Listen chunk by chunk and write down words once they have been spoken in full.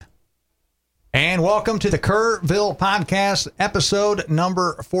And welcome to the Kerrville Podcast, episode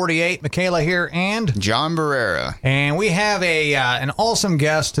number 48. Michaela here and John Barrera. And we have an awesome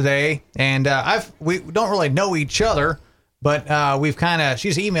guest today. And we don't really know each other, but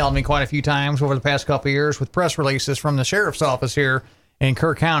she's emailed me quite a few times over the past couple of years with press releases from the sheriff's office here in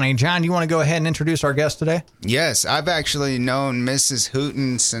Kerr County. John, you want to go ahead and introduce our guest today? Yes, I've actually known Mrs.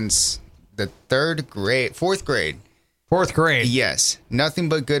 Hooten since the fourth grade. Fourth grade. Yes. Nothing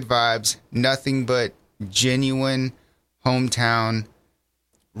but good vibes. Nothing but genuine hometown,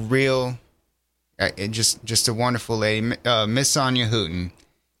 real, just a wonderful lady. Miss Sonia Hooten,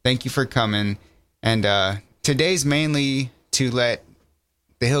 thank you for coming. And today's mainly to let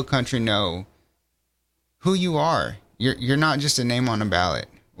the Hill Country know who you are. You're not just a name on a ballot.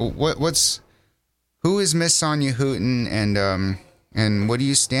 Who is Miss Sonia Hooten, and what do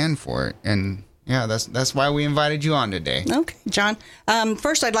you stand for? And yeah, that's why we invited you on today. Okay, John.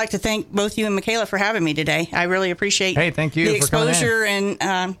 First, I'd like to thank both you and Michaela for having me today. I really appreciate thank you the for exposure,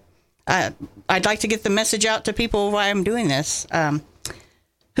 and I'd like to get the message out to people why I'm doing this.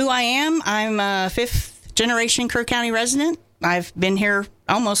 Who I am, I'm a fifth-generation Kerr County resident. I've been here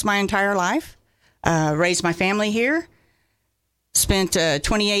almost my entire life, raised my family here, spent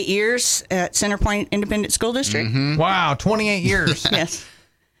 28 years at Centerpoint Independent School District. Mm-hmm. Wow, 28 years. Yes.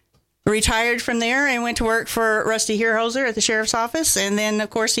 Retired from there and went to work for Rusty Hierhoser at the sheriff's office. And then,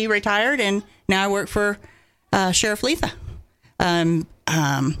 of course, he retired, and now I work for Sheriff Letha.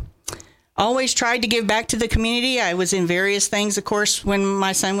 Always tried to give back to the community. I was in various things, of course, when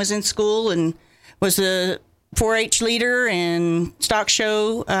my son was in school, and was a 4-H leader and stock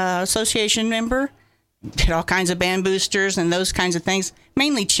show association member. Did all kinds of band boosters and those kinds of things,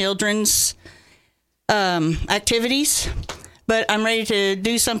 mainly children's activities. But I'm ready to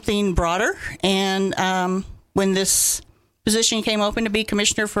do something broader. And when this position came open to be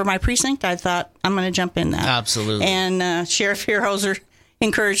commissioner for my precinct, I thought I'm going to jump in that. Absolutely. And Sheriff Hierhoser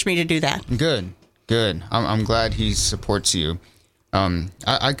encouraged me to do that. Good. I'm glad he supports you.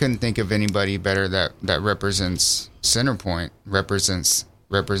 I couldn't think of anybody better that represents Centerpoint, represents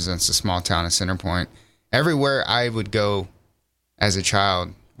the small town of Centerpoint. Everywhere I would go as a child,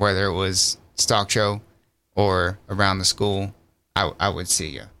 whether it was stock show or around the school, I would see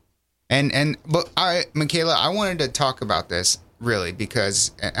you. But Michaela, I wanted to talk about this really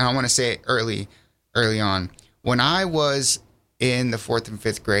because, and I want to say it early on, when I was in the 4th and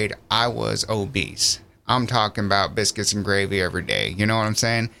 5th grade, I was obese. I'm talking about biscuits and gravy every day. You know what I'm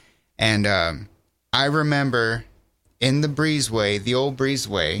saying? And I remember in the breezeway, the old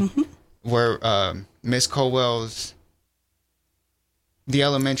breezeway, mm-hmm. where Miss Colwell's, the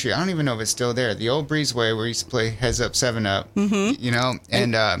elementary, I don't even know if it's still there, the old breezeway where we used to play Heads Up, 7 Up, mm-hmm. you know,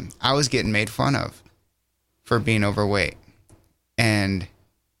 and I was getting made fun of for being overweight. And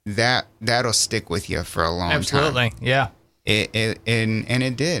that'll stick with you for a long Absolutely. time. Absolutely, yeah.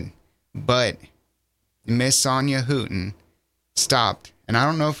 It did. But Miss Sonia Hooten stopped, and I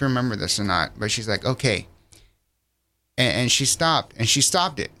don't know if you remember this or not, but she's like, okay. And she stopped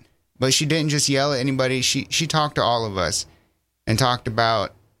it. But she didn't just yell at anybody. She talked to all of us and talked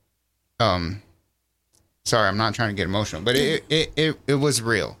about, sorry, I'm not trying to get emotional, but it was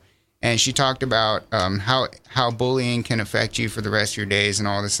real. And she talked about how bullying can affect you for the rest of your days and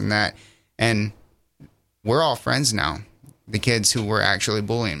all this and that. And we're all friends now, the kids who were actually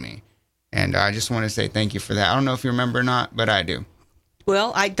bullying me. And I just want to say thank you for that. I don't know if you remember or not, but I do.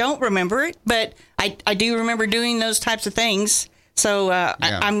 Well, I don't remember it, but I do remember doing those types of things. So yeah.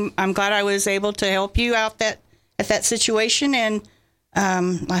 I'm glad I was able to help you out at that situation, and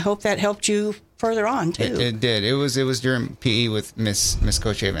I hope that helped you further on too. It did. It was during PE with Miss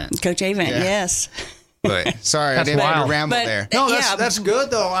Coach Avant. Coach Avant, yeah. Yes. But sorry, I didn't mean to ramble there. No, that's good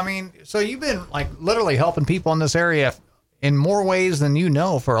though. I mean, so you've been like literally helping people in this area in more ways than you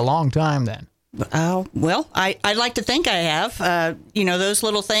know for a long time then. Well, I'd like to think I have. Those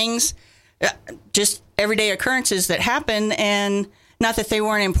little things, just everyday occurrences that happen, and not that they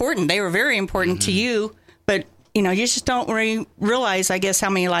weren't important. They were very important mm-hmm. to you, but you just don't realize, I guess, how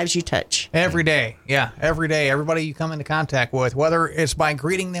many lives you touch. Every day. Yeah, every day. Everybody you come into contact with, whether it's by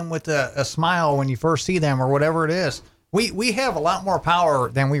greeting them with a smile when you first see them or whatever it is. We have a lot more power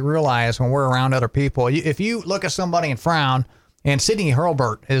than we realize when we're around other people. If you look at somebody and frown, and Sidney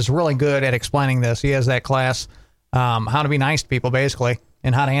Hurlbert is really good at explaining this. He has that class, how to be nice to people, basically,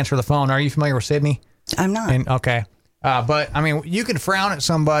 and how to answer the phone. Are you familiar with Sidney? I'm not. Okay. But, I mean, you can frown at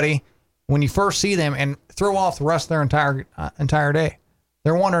somebody when you first see them and throw off the rest of their entire day.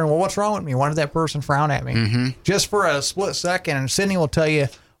 They're wondering, well, what's wrong with me? Why did that person frown at me? Mm-hmm. Just for a split second. And Sidney will tell you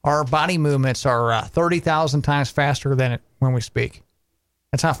our body movements are 30,000 times faster than when we speak.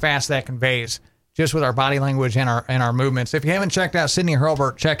 That's how fast that conveys. just with our body language and our movements. If you haven't checked out Sidney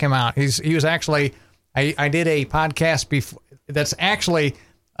Hurlburt, check him out. He was actually, I did a podcast before that's actually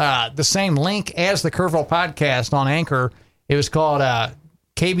the same link as the Kerrville podcast on Anchor. It was called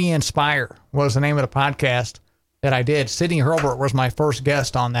KB Inspire was the name of the podcast that I did. Sidney Hurlburt was my first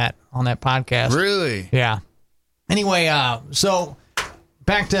guest on that podcast. Really? Yeah. Anyway, so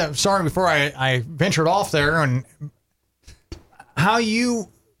back to, sorry, before I ventured off there, and how you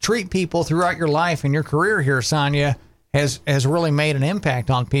treat people throughout your life and your career here, Sonia, has really made an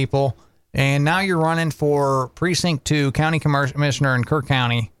impact on people. And now you're running for Precinct 2 County Commissioner in Kerr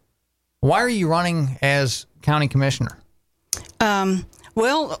County. Why are you running as County Commissioner?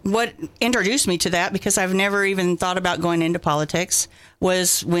 Well, what introduced me to that, because I've never even thought about going into politics,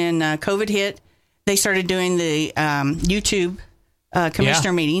 was when COVID hit, they started doing the YouTube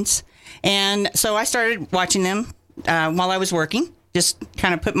commissioner meetings. And so I started watching them while I was working, just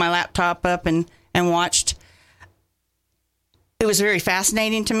kind of put my laptop up and watched. It was very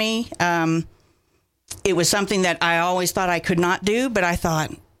fascinating to me. It was something that I always thought I could not do, but I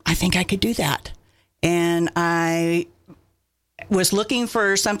thought, I think I could do that. And I was looking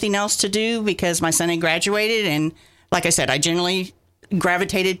for something else to do because my son had graduated. And like I said, I generally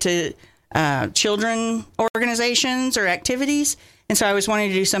gravitated to children organizations or activities. And so I was wanting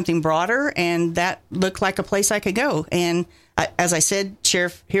to do something broader, and that looked like a place I could go. And as I said,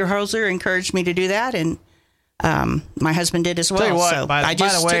 Sheriff Hierholzer encouraged me to do that, and my husband did as well. Tell you what, so by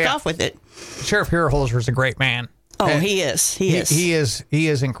the way, took off with it. Sheriff Hierholzer is a great man. Oh, he is. He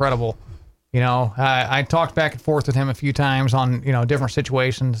is incredible. You know, I talked back and forth with him a few times on, you know, different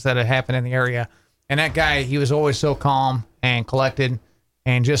situations that had happened in the area. And that guy, he was always so calm and collected,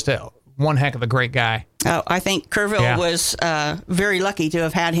 and just one heck of a great guy. Oh, I think Kerrville was very lucky to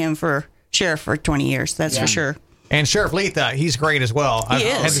have had him for sheriff for 20 years. That's for sure. And Sheriff Letha, he's great as well. I've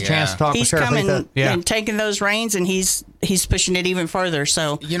had the chance to talk with Sheriff Letha. And taking those reins, and he's pushing it even further.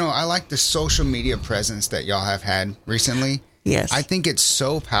 So, you know, I like the social media presence that y'all have had recently. Yes. I think it's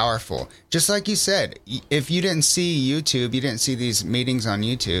so powerful. Just like you said, if you didn't see YouTube, you didn't see these meetings on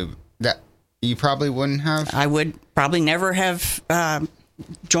YouTube, that you probably wouldn't have. I would probably never have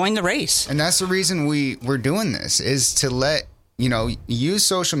joined the race. And that's the reason we're doing this, is to let, you know, use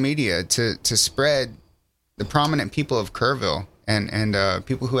social media to spread the prominent people of Kerrville and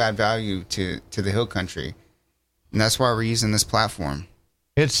people who add value to the Hill Country. And that's why we're using this platform.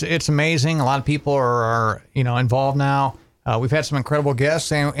 It's amazing. A lot of people are you know, involved now. We've had some incredible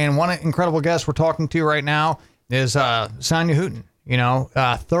guests, and one incredible guest we're talking to right now is Sonia Hooten. You know,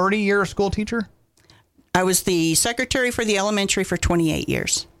 30-year school teacher. I was the secretary for the elementary for 28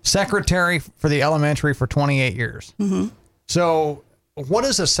 years. Secretary for the elementary for 28 years. Mm-hmm. So, what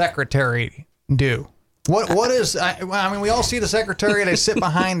does a secretary do? What is? I mean, we all see the secretary. They sit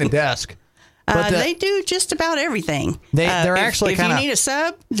behind the desk. But they do just about everything. They're actually kind of. If you need a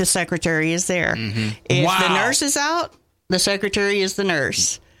sub, the secretary is there. Mm-hmm. If the nurse is out, the secretary is the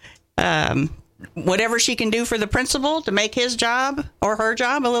nurse. Whatever she can do for the principal to make his job or her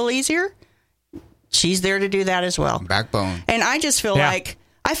job a little easier, she's there to do that as well. Backbone. And I just feel like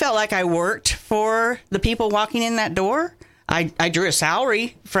I felt like I worked for the people walking in that door. I drew a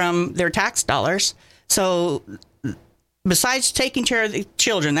salary from their tax dollars. So besides taking care of the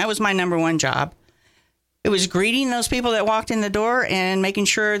children, that was my number one job. It was greeting those people that walked in the door and making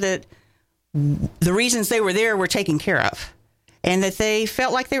sure that the reasons they were there were taken care of, and that they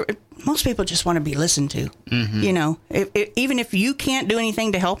felt like most people just want to be listened to. Mm-hmm. You know, even if you can't do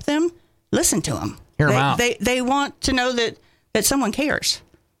anything to help them, listen to them. Hear them out. They want to know that someone cares.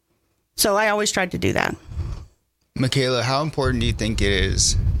 So I always tried to do that. Michaela, how important do you think it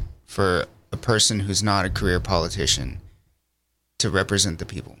is for a person who's not a career politician to represent the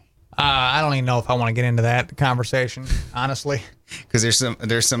people? I don't even know if I want to get into that conversation, honestly. Because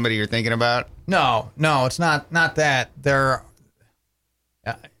there's somebody you're thinking about? No, it's not that.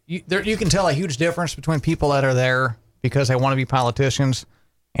 You can tell a huge difference between people that are there because they want to be politicians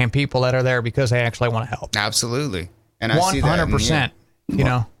and people that are there because they actually want to help. Absolutely. And I see that. 100%, you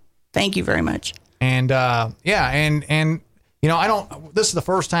know. Thank you very much. And and you know, this is the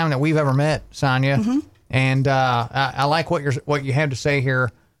first time that we've ever met, Sonia. Mm-hmm. And I like what you have to say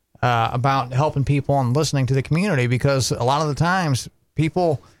here about helping people and listening to the community, because a lot of the times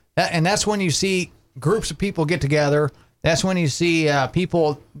people, and that's when you see groups of people get together. That's when you see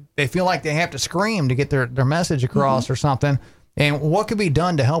people, they feel like they have to scream to get their message across or something. And what could be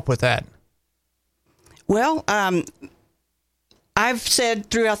done to help with that? Well, I've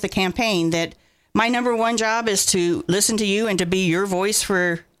said throughout the campaign that my number one job is to listen to you and to be your voice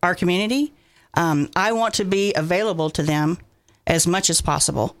for our community. I want to be available to them as much as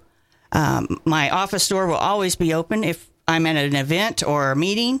possible. My office door will always be open if I'm at an event or a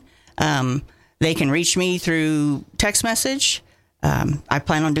meeting. They can reach me through text message. I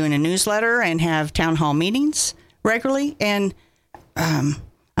plan on doing a newsletter and have town hall meetings regularly. And I'm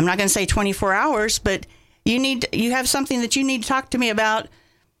not going to say 24 hours, but you have something that you need to talk to me about.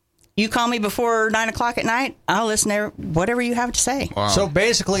 You call me before 9 o'clock at night. I'll listen to whatever you have to say. Wow. So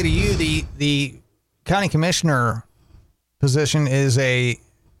basically, to you, the county commissioner position is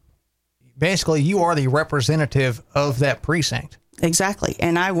basically you are the representative of that precinct. Exactly.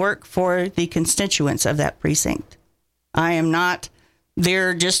 And I work for the constituents of that precinct. I am not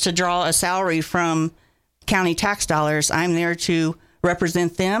there just to draw a salary from county tax dollars. I'm there to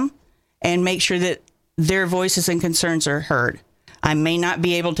represent them and make sure that their voices and concerns are heard. I may not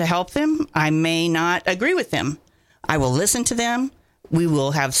be able to help them. I may not agree with them. I will listen to them. We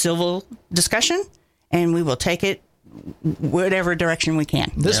will have civil discussion, and we will take it whatever direction we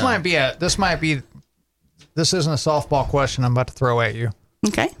can. This isn't a softball question I'm about to throw at you.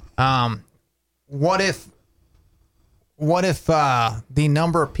 Okay. What if the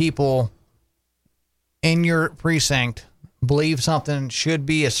number of people in your precinct believe something should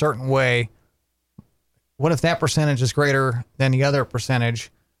be a certain way? What if that percentage is greater than the other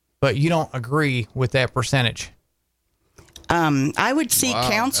percentage, but you don't agree with that percentage? I would seek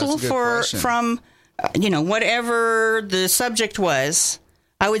counsel from whatever the subject was.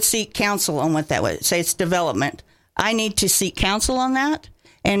 I would seek counsel on what that was. Say it's development. I need to seek counsel on that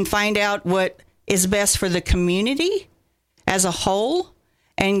and find out what is best for the community as a whole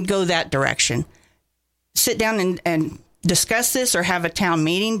and go that direction. Sit down and discuss this or have a town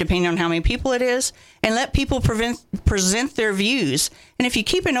meeting, depending on how many people it is, and let people present their views. And if you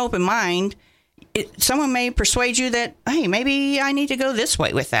keep an open mind, someone may persuade you that, hey, maybe I need to go this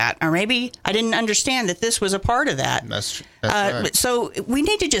way with that, or maybe I didn't understand that this was a part of that. That's right. So we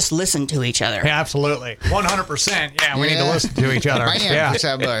need to just listen to each other. Yeah, absolutely. 100%. Yeah, we need to listen to each other.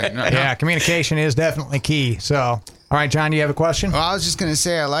 Yeah, communication is definitely key. So, all right, John, do you have a question? Well, I was just going to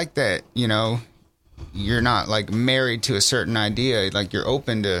say, I like that, you're not like married to a certain idea. Like you're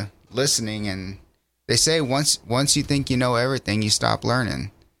open to listening. And they say once you think you know everything, you stop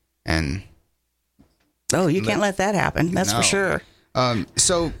learning. And you can't let that happen. That's for sure.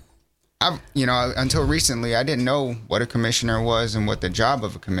 So until recently, I didn't know what a commissioner was and what the job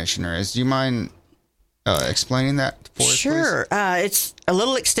of a commissioner is. Do you mind explaining that for us, Sure. It's a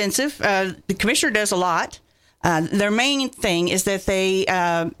little extensive. The commissioner does a lot. Their main thing is that they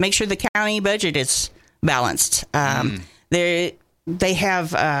make sure the county budget is balanced. They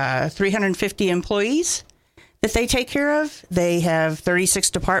have 350 employees that they take care of. They have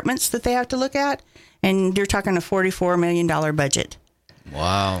 36 departments that they have to look at, and you're talking a $44 million budget.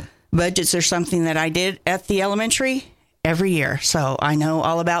 Wow. Budgets are something that I did at the elementary every year, so I know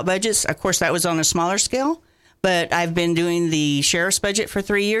all about budgets. Of course, that was on a smaller scale, but I've been doing the sheriff's budget for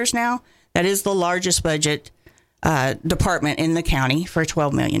 3 years now. That is the largest budget department in the county for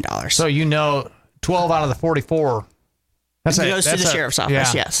 $12 million. So 12 out of the 44. Goes to the sheriff's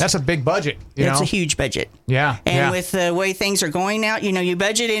office, yes. That's a big budget. It's a huge budget. Yeah. And with the way things are going now, you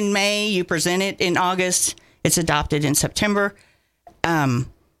budget in May, you present it in August, it's adopted in September.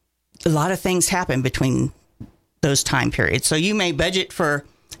 A lot of things happen between those time periods. So you may budget for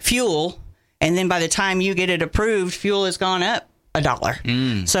fuel, and then by the time you get it approved, fuel has gone up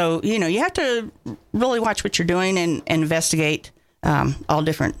 $1. So, you have to really watch what you're doing and investigate all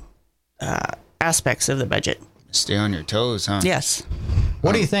different aspects of the budget. Stay on your toes, huh? Yes.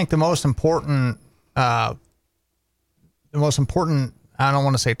 What do you think the most important, I don't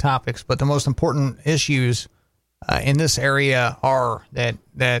want to say topics, but the most important issues in this area are that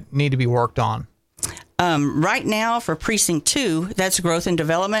need to be worked on? Right now for Precinct 2, that's growth and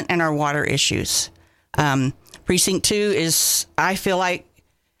development and our water issues. Precinct 2 is, I feel like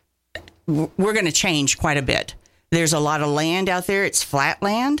we're going to change quite a bit. There's a lot of land out there. It's flat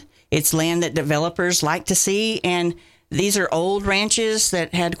land. It's land that developers like to see. And these are old ranches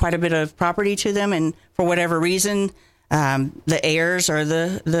that had quite a bit of property to them. And for whatever reason, the heirs or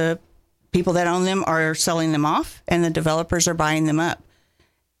the people that own them are selling them off and the developers are buying them up.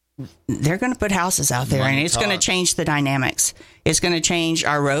 They're going to put houses out there, and it's going to change the dynamics. It's going to change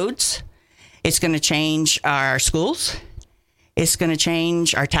our roads. It's going to change our schools. It's going to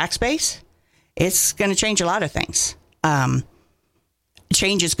change our tax base. It's going to change a lot of things.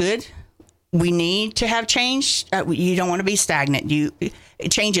 Change is good. We need to have change. You don't want to be stagnant.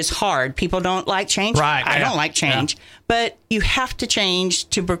 Change is hard. People don't like change. Right. I don't like change. Yeah. But you have to change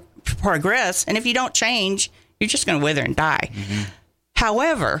to progress. And if you don't change, you're just going to wither and die. Mm-hmm.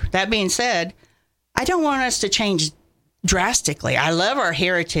 However, that being said, I don't want us to change drastically. I love our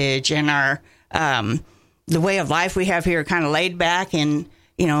heritage and our the way of life we have here, kind of laid back. And,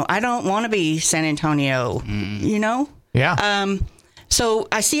 you know, I don't want to be San Antonio, you know? Yeah. So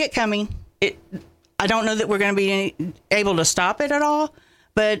I see it coming. I don't know that we're going to be able to stop it at all,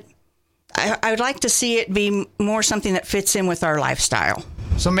 but I would like to see it be more something that fits in with our lifestyle.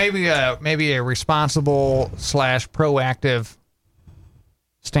 So maybe a responsible / proactive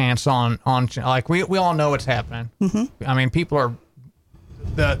stance on like we all know what's happening. Mm-hmm. I mean, people are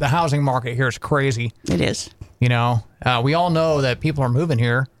the housing market here is crazy. It is. You know, we all know that people are moving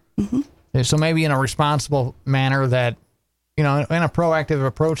here. Mm-hmm. So maybe in a responsible manner that, you know, in a proactive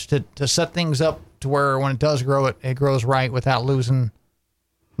approach to set things up to where when it does grow, it grows right without losing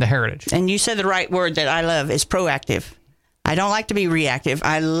the heritage. And you said the right word that I love is proactive. I don't like to be reactive.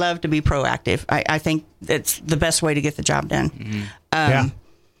 I love to be proactive. I think that's the best way to get the job done. Mm-hmm. Yeah.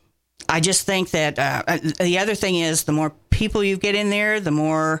 I just think that the other thing is the more people you get in there, the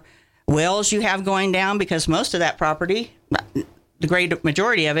more wells you have going down, because most of that property, the great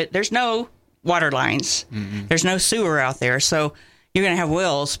majority of it, there's no water lines. Mm-hmm. There's no sewer out there. So you're going to have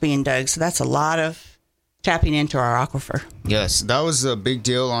wells being dug. So that's a lot of tapping into our aquifer. Yes, that was a big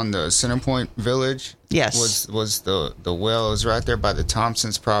deal on the Centerpoint Village. Yes. Was the well. It was right there by the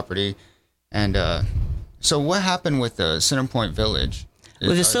Thompsons property. And so what happened with the Centerpoint Village?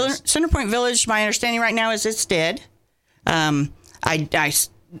 With the Centerpoint Village, my understanding right now is it's dead. There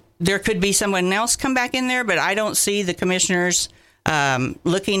could be someone else come back in there, but I don't see the commissioners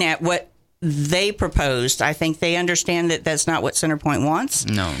looking at what they proposed. I think they understand that that's not what Centerpoint wants.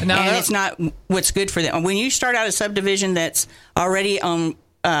 No. And it's not what's good for them. When you start out a subdivision that's already on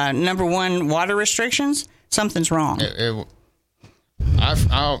number one water restrictions, something's wrong.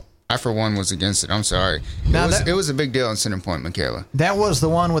 I for one was against it. I'm sorry. It was a big deal in Centerpoint, Michaela. That was the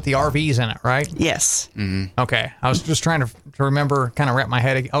one with the RVs in it, right? Yes. Mm-hmm. Okay. I was just trying to remember, kind of wrap my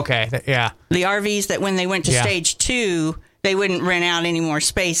head. Okay. Yeah. The RVs that when they went to stage 2, they wouldn't rent out any more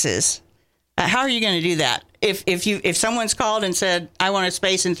spaces. How are you going to do that? If someone's called and said, I want a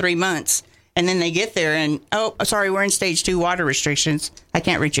space in 3 months, and then they get there and, oh, sorry, we're in stage 2 water restrictions. I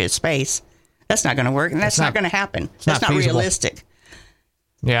can't reach you a space. That's not going to work, and that's not going to happen. That's not realistic.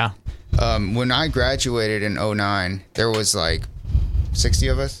 Yeah. When I graduated in 2009, there was like 60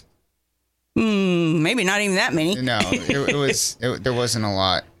 of us. Maybe not even that many. No, there wasn't a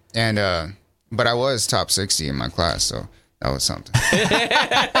lot. And, but I was top 60 in my class, so that was something.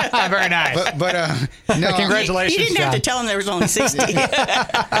 Very nice. But no. Congratulations, You didn't have to tell them there was only 60.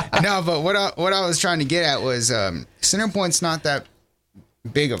 No, but what I was trying to get at was Centerpoint's not that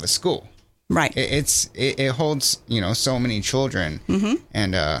big of a school. Right. It holds, you know, so many children. Mm-hmm.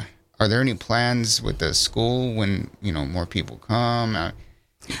 And are there any plans with the school when, you know, more people come?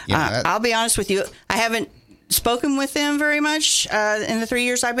 I'll be honest with you. I haven't spoken with them very much in the 3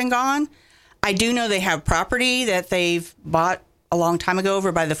 years I've been gone. I do know they have property that they've bought a long time ago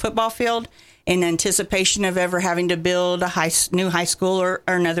over by the football field in anticipation of ever having to build a new high school or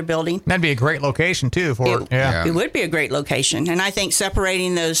another building. That'd be a great location, too, for it. Yeah. It would be a great location. And I think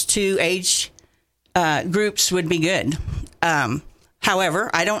separating those two age groups would be good. However,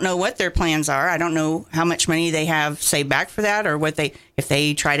 I don't know what their plans are. I don't know how much money they have saved back for that, or if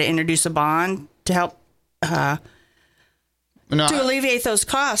they try to introduce a bond to help to alleviate those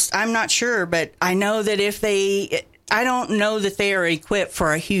costs. I'm not sure, but I know that I don't know that they are equipped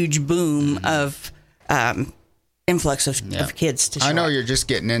for a huge boom of influx of kids to show I know up. you're just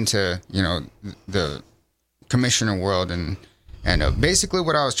getting into, you know, the commissioner world, and basically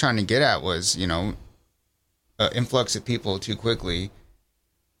what I was trying to get at was, you know, influx of people too quickly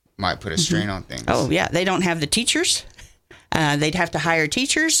might put a strain on things. Oh, yeah. They don't have the teachers. They'd have to hire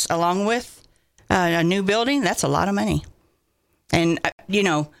teachers along with a new building. That's a lot of money. And, you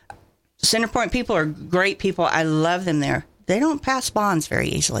know, Centerpoint people are great people. I love them there. They don't pass bonds very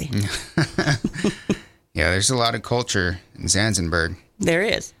easily. Yeah, there's a lot of culture in Zanzibar. There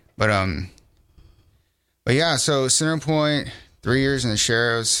is. But yeah, so Centerpoint, 3 years in the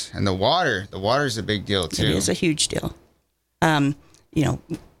sheriffs, and the water's a big deal too. It is a huge deal. You know,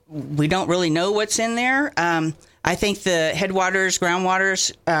 we don't really know what's in there. I think the Headwaters,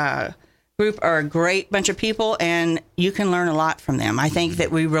 Groundwaters group are a great bunch of people, and you can learn a lot from them. I think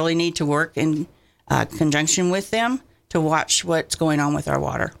that we really need to work in conjunction with them to watch what's going on with our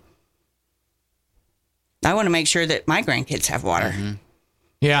water. I want to make sure that my grandkids have water. Mm-hmm.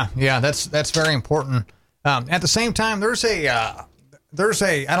 Yeah, that's very important. At the same time, there's a I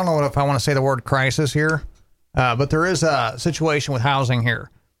don't know if I want to say the word crisis here, but there is a situation with housing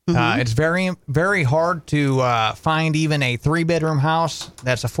here. Mm-hmm. It's very, very hard to find even a 3-bedroom house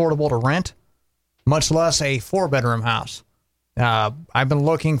that's affordable to rent, much less a 4-bedroom house. I've been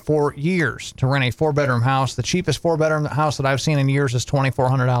looking for years to rent a 4-bedroom house. The cheapest 4-bedroom house that I've seen in years is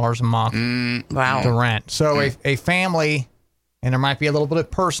 $2,400 a month Wow. to rent. So a family, and there might be a little bit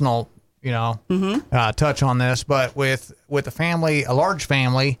of personal, touch on this, but with a family, a large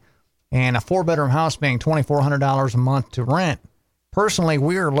family, and a 4-bedroom house being $2,400 a month to rent, personally,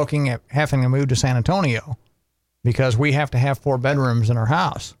 we're looking at having to move to San Antonio because we have to have 4 bedrooms in our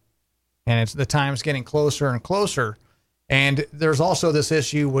house. And the time's getting closer and closer. And there's also this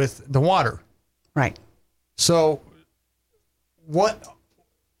issue with the water. Right. So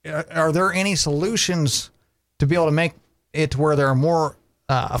are there any solutions to be able to make it to where there are more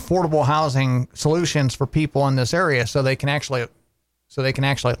affordable housing solutions for people in this area so they can actually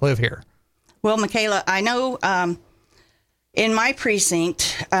live here? Well, Michaela, I know in my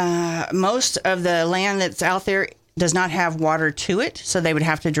precinct, most of the land that's out there does not have water to it, so they would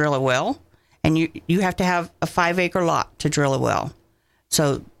have to drill a well. And you have to have a 5-acre lot to drill a well.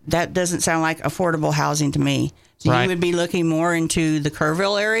 So that doesn't sound like affordable housing to me. So Right. you would be looking more into the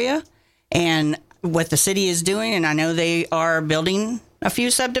Kerrville area and what the city is doing. And I know they are building a few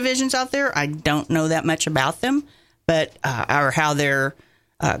subdivisions out there. I don't know that much about them, but or how they're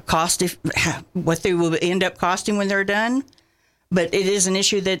what they will end up costing when they're done. But it is an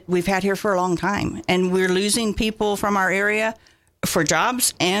issue that we've had here for a long time. And we're losing people from our area for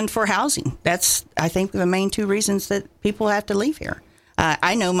jobs and for housing. That's, I think, the main 2 reasons that people have to leave here.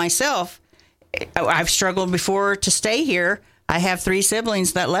 I know myself, I've struggled before to stay here. I have 3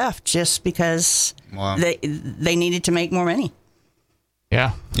 siblings that left just because they needed to make more money.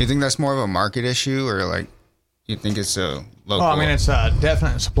 Yeah. You think that's more of a market issue, or like you think it's a local? Well, I mean, it's a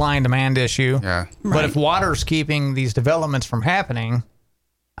definite supply and demand issue. Yeah. But if water's keeping these developments from happening,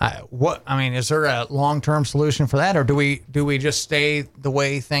 is there a long-term solution for that, or do we just stay the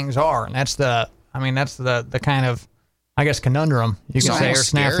way things are? And that's the kind of, I guess, conundrum you can say, or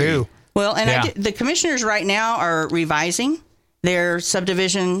snafu. Scary. Well, and Yeah. the commissioners right now are revising their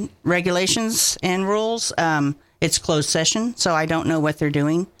subdivision regulations and rules. It's closed session, so I don't know what they're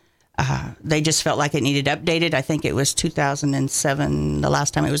doing. They just felt like it needed updated. I think it was 2007 the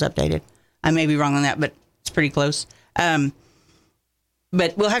last time it was updated. I may be wrong on that, but it's pretty close.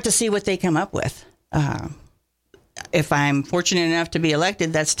 But we'll have to see what they come up with. If I'm fortunate enough to be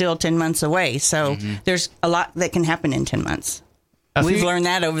elected, that's still 10 months away. So there's a lot that can happen in 10 months. We've learned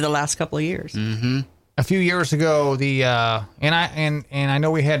that over the last couple of years. A few years ago, and I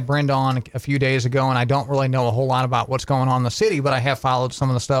know we had Brenda on a few days ago, and I don't really know a whole lot about what's going on in the city, but I have followed some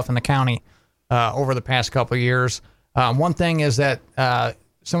of the stuff in the county over the past couple of years. One thing is that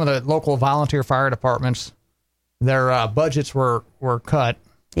some of the local volunteer fire departments, their budgets were cut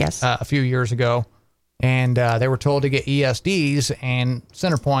Yes. a few years ago, and they were told to get ESDs, and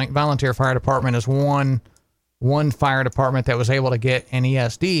Centerpoint Volunteer Fire Department is one fire department that was able to get an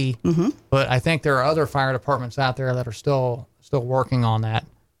ESD, but I think there are other fire departments out there that are still working on that.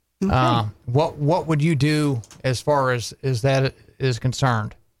 Okay. What would you do as far as that is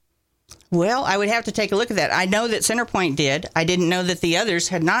concerned? Well, I would have to take a look at that. I know that Centerpoint did. I didn't know that the others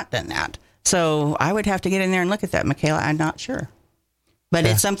had not done that. So I would have to get in there and look at that, Michaela. I'm not sure. But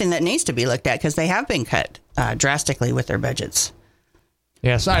it's something that needs to be looked at because they have been cut drastically with their budgets.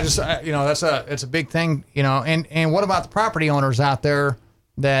 Yeah, so I just, it's a big thing, and what about the property owners out there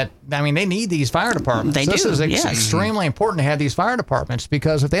that, they need these fire departments. This is extremely important to have these fire departments,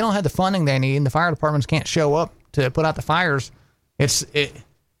 because if they don't have the funding they need and the fire departments can't show up to put out the fires, that's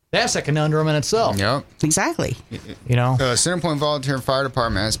a conundrum in itself. Yep. Exactly. Centerpoint Volunteer Fire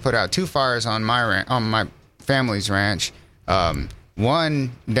Department has put out 2 fires on my family's ranch.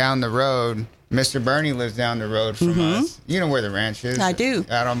 One down the road. Mr. Bernie lives down the road from us. You know where the ranch is? I do.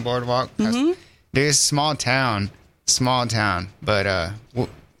 Out on Boardwalk. It's small town, but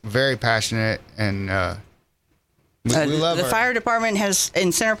very passionate, and we love the fire department in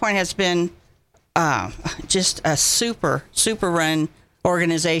Centerpoint has been just a super run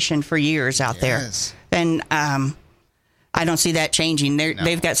organization for years out there, and I don't see that changing.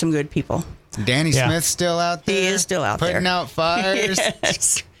 They've got some good people. Danny Smith's still out there. He is still out there putting out fires.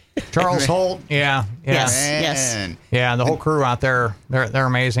 Yes. Charles Holt, Yes. yeah, the whole crew out there, they're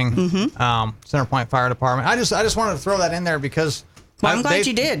amazing. Centerpoint Fire Department. I just wanted to throw that in there because. Well, I'm glad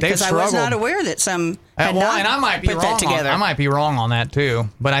you did, because I was not aware that some had not and I might be put wrong that together. I might be wrong on that too,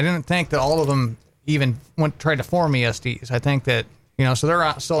 but I didn't think that all of them even tried to form ESDs. I think that so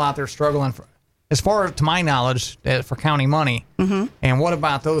they're still out there struggling for, as far as to my knowledge, for county money. And what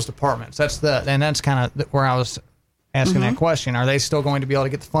about those departments? That's kind of where I was asking that question. Are they still going to be able to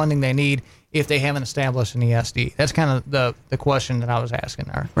get the funding they need if they haven't established an ESD? That's kind of the question that I was asking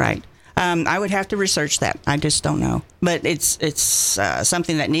there. Right. I would have to research that. I just don't know. But it's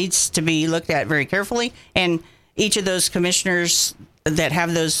something that needs to be looked at very carefully. And each of those commissioners that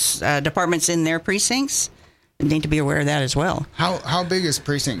have those departments in their precincts need to be aware of that as well. How big is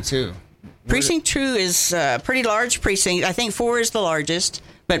Precinct 2? Precinct 2 is a pretty large precinct. I think 4 is the largest,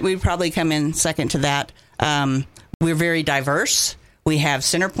 but we'd probably come in second to that. We're very diverse. We have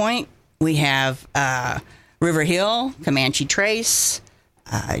Centerpoint. We have River Hill, Comanche Trace.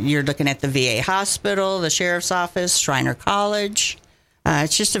 You're looking at the VA hospital, the sheriff's office, Shriner College.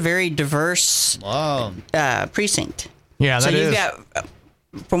 It's just a very diverse precinct. Yeah, that is. You've got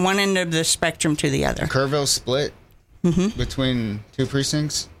from one end of the spectrum to the other. Kerrville split between 2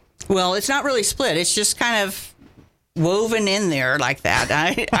 precincts? Well, it's not really split. It's just kind of woven in there like that.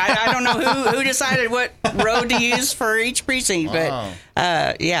 I don't know who decided what road to use for each precinct, Wow.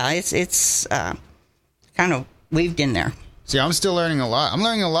 but it's kind of weaved in there. See, I'm still learning a lot. I'm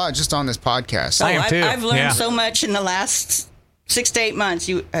learning a lot just on this podcast. I am too. I've learned Yeah. so much in the last 6 to 8 months.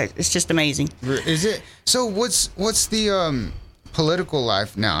 It's just amazing. Is it? So what's the political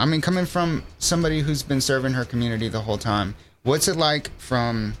life now? I mean, coming from somebody who's been serving her community the whole time, what's it like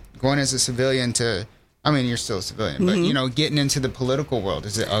from going as a civilian to, I mean, you're still a civilian, but, you know, getting into the political world?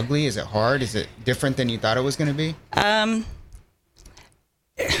 Is it ugly? Is it hard? Is it different than you thought it was going to be?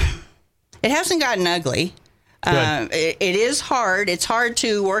 It hasn't gotten ugly. It is hard. It's hard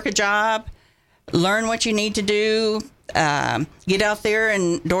to work a job, learn what you need to do, get out there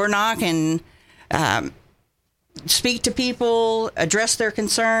and door knock and speak to people, address their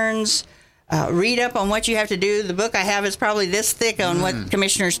concerns, read up on what you have to do. The book I have is probably this thick on what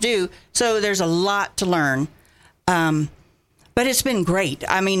commissioners do. So there's a lot to learn. But it's been great.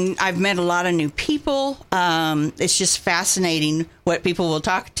 I mean, I've met a lot of new people. It's just fascinating what people will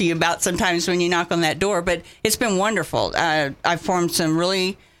talk to you about sometimes when you knock on that door. But it's been wonderful. I've formed some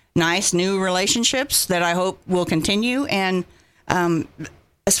really nice new relationships that I hope will continue. And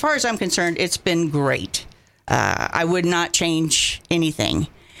as far as I'm concerned, it's been great. I would not change anything.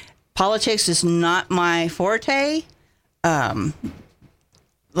 Politics is not my forte.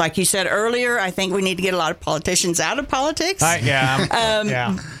 Like you said earlier, I think we need to get a lot of politicians out of politics.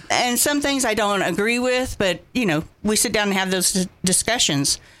 Yeah. And some things I don't agree with, but, you know, we sit down and have those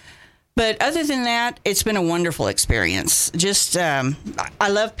discussions. But other than that, it's been a wonderful experience. Just, I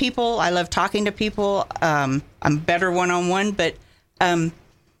love people. I love talking to people. I'm better one-on-one, but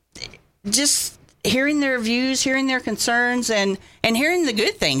just hearing their views, hearing their concerns, and hearing the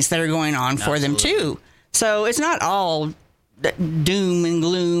good things that are going on for them, too. So it's not all doom and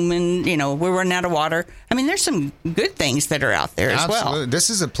gloom and, you know, we're running out of water. I mean, there's some good things that are out there as well. This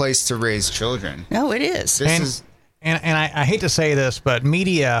is a place to raise children. No, it is. And I hate to say this, but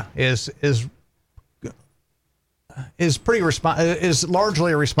media is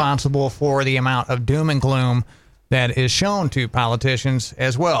largely responsible for the amount of doom and gloom that is shown to politicians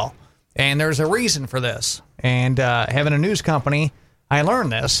as well. And there's a reason for this. And having a news company, I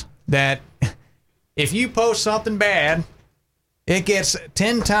learned this, that if you post something bad, it gets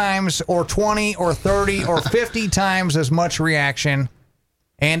 10 times or 20 or 30 or 50 times as much reaction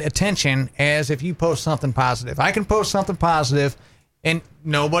and attention as if you post something positive. I can post something positive and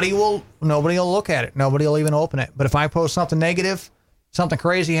nobody will look at it. Nobody will even open it. But if I post something negative, something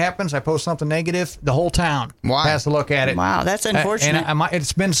crazy happens, I post something negative, the whole town has to look at it. Wow, that's unfortunate. And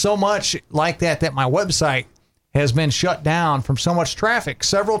it's been so much like that my website has been shut down from so much traffic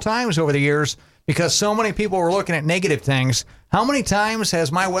several times over the years because so many people were looking at negative things. How many times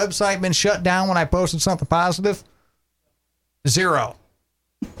has my website been shut down when I posted something positive? 0.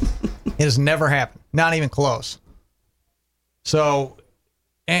 It has never happened. Not even close. So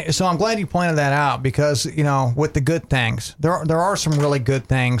I'm glad you pointed that out because, you know, with the good things, there are some really good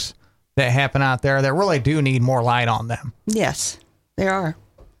things that happen out there that really do need more light on them. Yes, there are.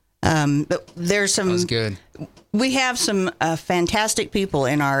 But there's some. That was good. We have some fantastic people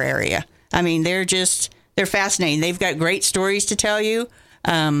in our area. I mean, they're fascinating. They've got great stories to tell you.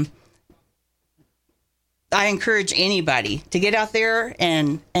 I encourage anybody to get out there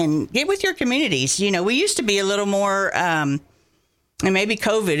and get with your communities. You know, we used to be a little more, and maybe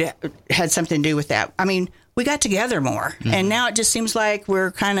COVID had something to do with that. I mean, we got together more, and now it just seems like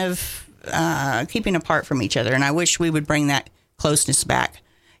we're kind of keeping apart from each other. And I wish we would bring that closeness back.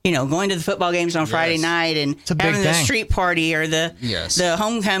 You know, going to the football games on Friday night and having the street party or the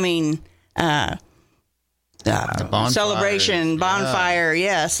homecoming celebration, bonfire,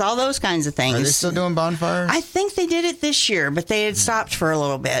 yes, all those kinds of things. Are they still doing bonfires? I think they did it this year, but they had stopped for a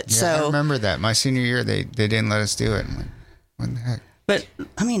little bit. Yeah, so I remember that. My senior year, they didn't let us do it. I'm like, what the heck? But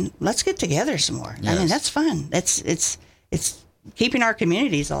I mean, let's get together some more. Yes. I mean, that's fun. It's keeping our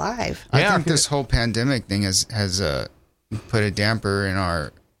communities alive. I think this whole pandemic thing has put a damper in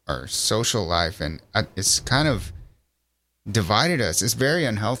our social life, and it's kind of divided us. It's very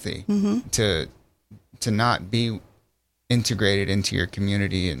unhealthy to not be integrated into your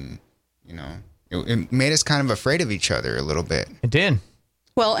community, and it made us kind of afraid of each other a little bit. It did.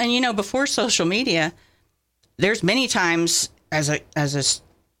 Well, and before social media, there's many times as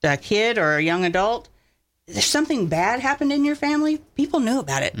a kid or a young adult, if something bad happened in your family, people knew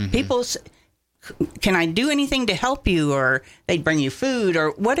about it. People, can I do anything to help you? Or they'd bring you food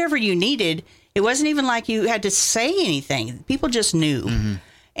or whatever you needed. It wasn't even like you had to say anything. People just knew.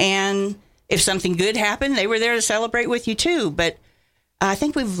 And if something good happened, they were there to celebrate with you too. But I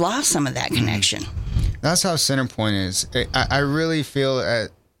think we've lost some of that connection. That's how Centerpoint is. I really feel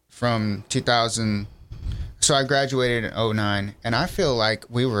from 2000. So I graduated in 2009, and I feel like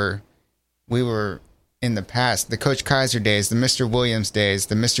we were in the past, the Coach Kaiser days, the Mr. Williams days,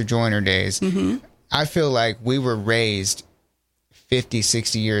 the Mr. Joyner days. I feel like we were raised 50,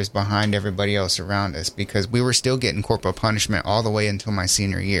 60 years behind everybody else around us because we were still getting corporal punishment all the way until my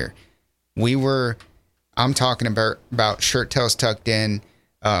senior year. I'm talking about shirt tails tucked in,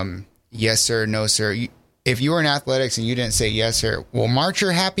 yes, sir, no, sir. If you were in athletics and you didn't say yes, sir, well, march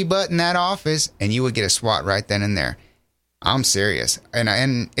your happy butt in that office, and you would get a SWAT right then and there. I'm serious. And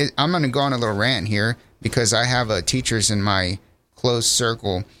I'm going to go on a little rant here because I have teachers in my close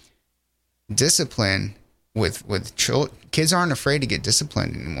circle. Discipline with children, kids aren't afraid to get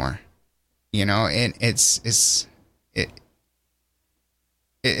disciplined anymore, and it's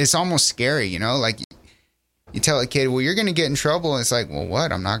almost scary, like you tell a kid, well, you're going to get in trouble. And it's like, well,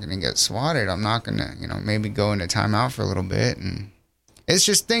 what? I'm not going to get swatted. I'm not going to, maybe go into timeout for a little bit. And it's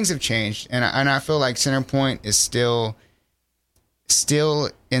just things have changed. And I feel like Centerpoint is still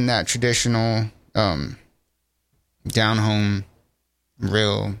in that traditional, down home,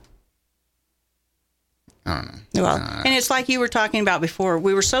 real, I don't know. Well, and it's like you were talking about before.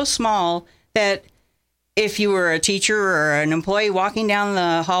 We were so small that if you were a teacher or an employee walking down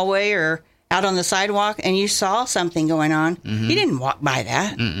the hallway or out on the sidewalk and you saw something going on, you didn't walk by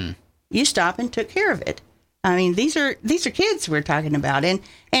that. You stopped and took care of it. I mean, these are kids we're talking about, and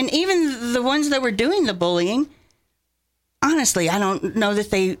even the ones that were doing the bullying. Honestly, I don't know that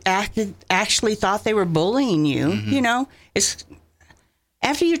they actually thought they were bullying you. It's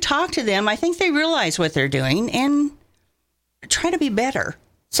after you talk to them, I think they realize what they're doing and try to be better.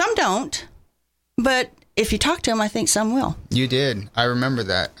 Some don't, but if you talk to them, I think some will. You did. I remember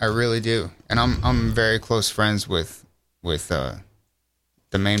that. I really do. And I'm very close friends with the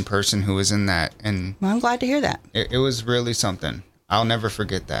main person who was in that. And well, I'm glad to hear that. It was really something. I'll never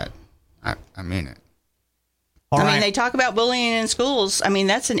forget that. I mean it. I mean, they talk about bullying in schools. I mean,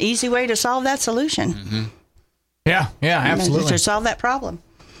 that's an easy way to solve that solution. Yeah, absolutely. To solve that problem.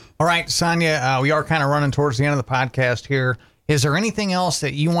 All right, Sonia, we are kind of running towards the end of the podcast here. Is there anything else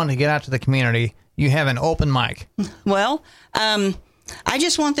that you want to get out to the community? You have an open mic. Well, I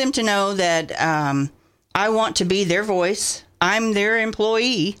just want them to know that I want to be their voice. I'm their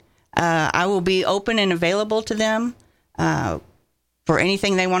employee. I will be open and available to them for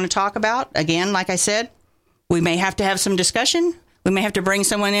anything they want to talk about. Again, like I said, we may have to have some discussion. We may have to bring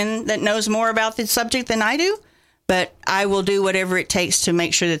someone in that knows more about the subject than I do. But I will do whatever it takes to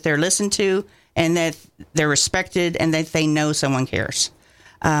make sure that they're listened to and that they're respected and that they know someone cares.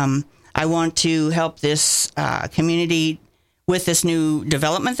 I want to help this community with this new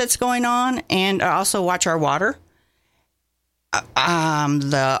development that's going on and also watch our water.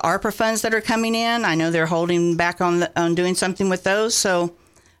 The ARPA funds that are coming in, I know they're holding back on doing something with those. So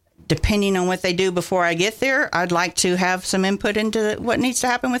depending on what they do before I get there, I'd like to have some input into what needs to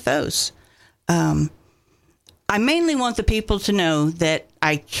happen with those. I mainly want the people to know that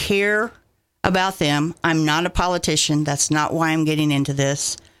I care about them. I'm not a politician. That's not why I'm getting into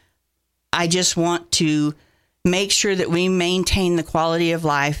this. I just want to make sure that we maintain the quality of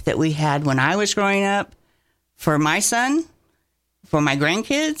life that we had when I was growing up for my son, for my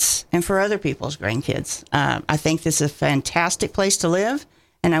grandkids, and for other people's grandkids. I think this is a fantastic place to live,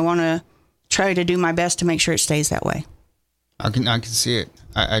 and I want to try to do my best to make sure it stays that way. I can see it.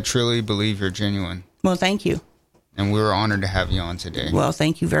 I truly believe you're genuine. Well, thank you. And we were honored to have you on today. Well,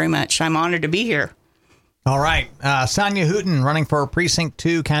 thank you very much. I'm honored to be here. All right. Sonia Hooten running for Precinct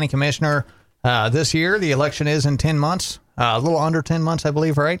 2 County Commissioner this year. The election is in 10 months. A little under 10 months, I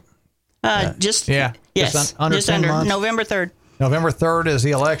believe, right? Yes. Just under 10 months. November 3rd. November 3rd is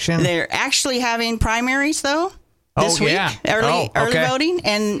the election. They're actually having primaries, though, this week. Yeah. Early voting.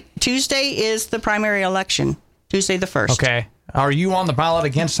 And Tuesday is the primary election. Tuesday the 1st. Okay. Are you on the ballot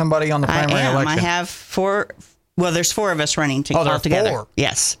against somebody on the primary election? I have Well, there's 4 of us running Oh, there all are together. 4?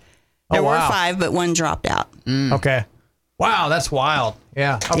 Yes. Oh, There were wow. 5, but 1 dropped out. Okay. Wow, that's wild.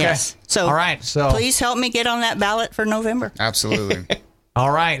 Yeah. Okay. Yes. So all right. So please help me get on that ballot for November. Absolutely.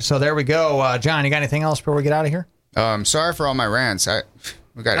 all right. So there we go. John, you got anything else before we get out of here? Sorry for all my rants.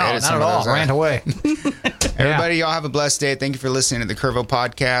 We got to No, edit not some at of all. those out. Rant away. Everybody, y'all have a blessed day. Thank you for listening to the Kerrville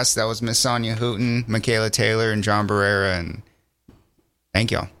podcast. That was Miss Sonia Hooten, Michaela Taylor, and John Barrera. And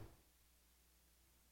thank y'all.